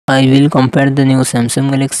I will compare the new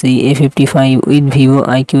Samsung Galaxy A55 with Vivo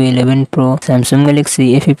iQOO 11 Pro. Samsung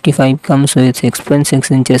Galaxy A55 comes with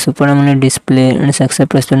 6.6 inches Super AMOLED display and success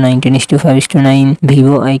ratio 19:5:9.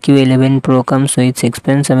 Vivo iQOO 11 Pro comes with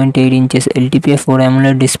 6.78 inches LTPS4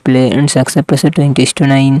 AMOLED display and success ratio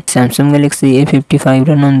 20:9. Samsung Galaxy A55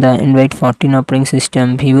 run on the Android 14 operating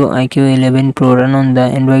system. Vivo iQOO 11 Pro run on the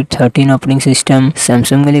Android 13 operating system.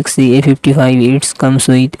 Samsung Galaxy A55 it comes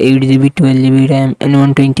with 8GB 12GB RAM and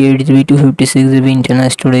 128GB 256GB internal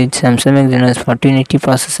storage. Samsung Exynos 1480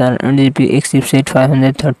 processor and GPX chipset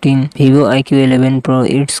 513. Vivo iQOO 11 Pro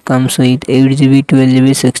it comes with 8GB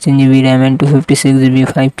 12GB 16GB RAM and 256GB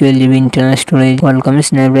 512GB internal storage. Qualcomm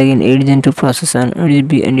Snapdragon 8 Gen 2 processor and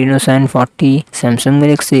Adreno 740. Samsung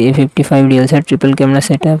Galaxy A55 dual set triple camera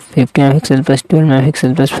setup 50MP plus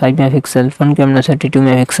 12MP plus 5MP front camera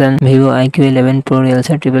 32MP. Vivo iQOO 11 Pro dual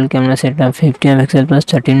set triple camera setup 50MP plus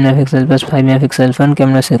 13MP plus 5MP front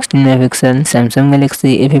camera 16MP. Samsung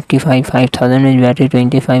Galaxy A55 5000 mAh battery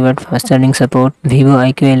 25W fast charging support. Vivo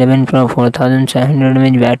iQOO 11 Pro 4700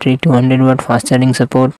 mAh battery 200W fast charging support.